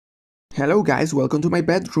Hello guys, welcome to my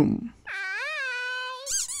bedroom.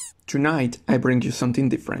 Tonight I bring you something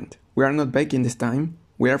different. We are not baking this time,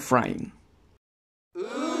 we are frying.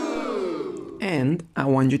 Ooh. And I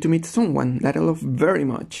want you to meet someone that I love very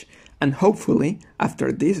much. And hopefully,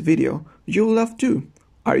 after this video, you'll love too.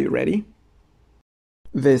 Are you ready?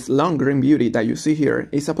 This long green beauty that you see here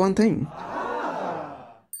is a plantain.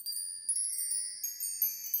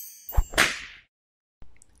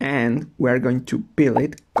 And we are going to peel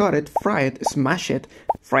it, cut it, fry it, smash it,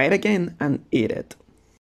 fry it again, and eat it.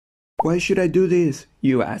 Why should I do this,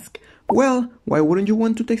 you ask? Well, why wouldn't you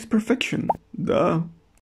want to taste perfection? Duh.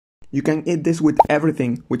 You can eat this with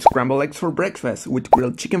everything, with scrambled eggs for breakfast, with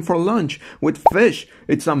grilled chicken for lunch, with fish.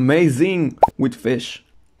 It's amazing! With fish.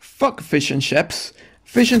 Fuck fish and chips.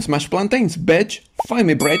 Fish and smashed plantains, bitch. Find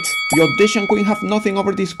me, Brett. Your dish and queen have nothing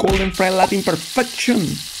over this golden fried Latin perfection.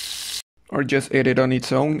 Or just eat it on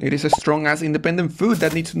its own. It is a strong-ass independent food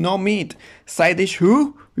that needs no meat. Side dish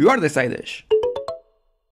who? You are the side dish.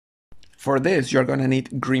 For this, you're gonna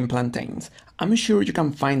need green plantains. I'm sure you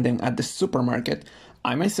can find them at the supermarket.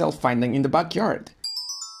 I myself find them in the backyard.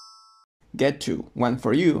 Get two, one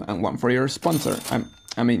for you and one for your sponsor,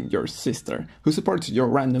 I mean your sister, who supports your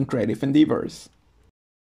random creative endeavors.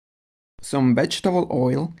 Some vegetable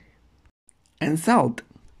oil and salt.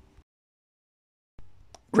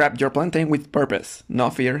 Grab your plantain with purpose, no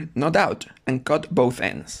fear, no doubt, and cut both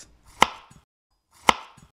ends.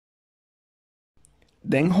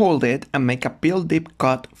 Then hold it and make a peel dip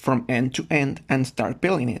cut from end to end and start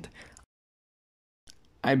peeling it.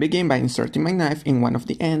 I begin by inserting my knife in one of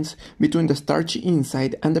the ends between the starchy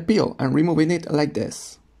inside and the peel and removing it like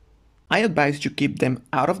this. I advise you keep them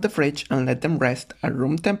out of the fridge and let them rest at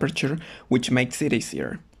room temperature, which makes it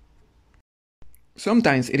easier.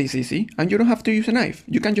 Sometimes it is easy and you don't have to use a knife,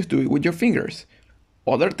 you can just do it with your fingers.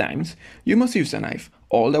 Other times, you must use a knife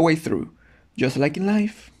all the way through, just like in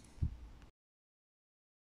life.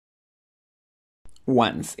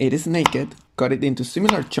 Once it is naked, cut it into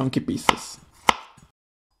similar chunky pieces.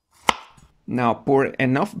 Now pour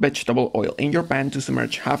enough vegetable oil in your pan to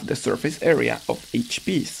submerge half the surface area of each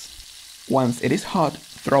piece. Once it is hot,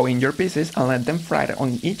 throw in your pieces and let them fry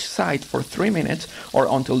on each side for 3 minutes or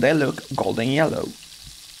until they look golden yellow.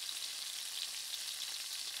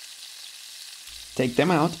 Take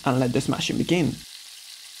them out and let the smashing begin.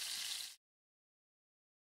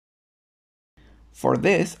 For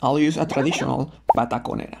this, I'll use a traditional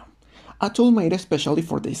pataconera, a tool made especially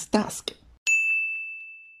for this task.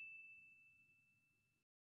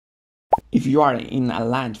 If you are in a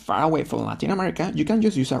land far away from Latin America, you can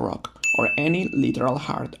just use a rock or any literal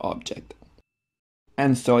hard object.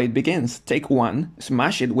 And so it begins. Take one,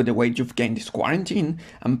 smash it with the weight you've gained this quarantine,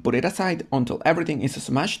 and put it aside until everything is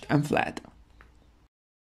smashed and flat.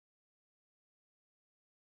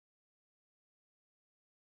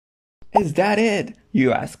 Is that it?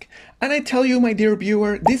 You ask. And I tell you, my dear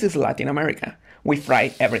viewer, this is Latin America. We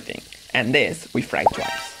fry everything, and this we fry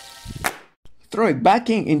twice. Throw it back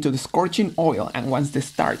into the scorching oil, and once the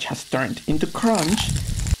starch has turned into crunch,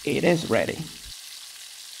 it is ready.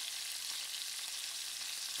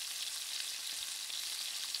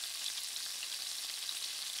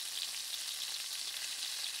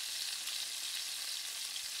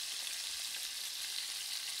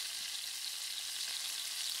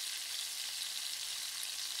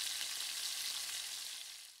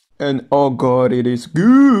 And oh god, it is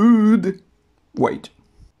good! Wait.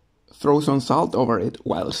 Throw some salt over it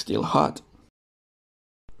while still hot.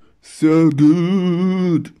 So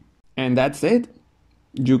good! And that's it.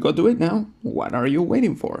 You go do it now. What are you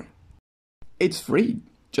waiting for? It's free.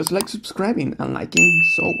 Just like subscribing and liking.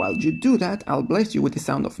 So while you do that, I'll bless you with the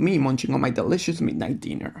sound of me munching on my delicious midnight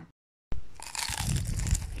dinner.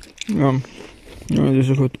 This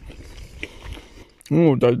is good.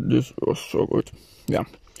 Oh, this was so good. Yeah.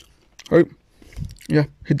 Hey, yeah,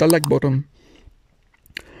 hit the like button.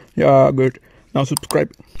 Yeah, good. Now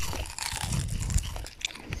subscribe.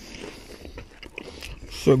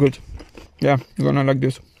 So good. Yeah, you're gonna like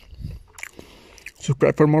this.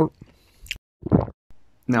 Subscribe for more.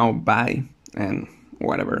 Now bye and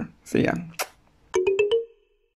whatever. See ya.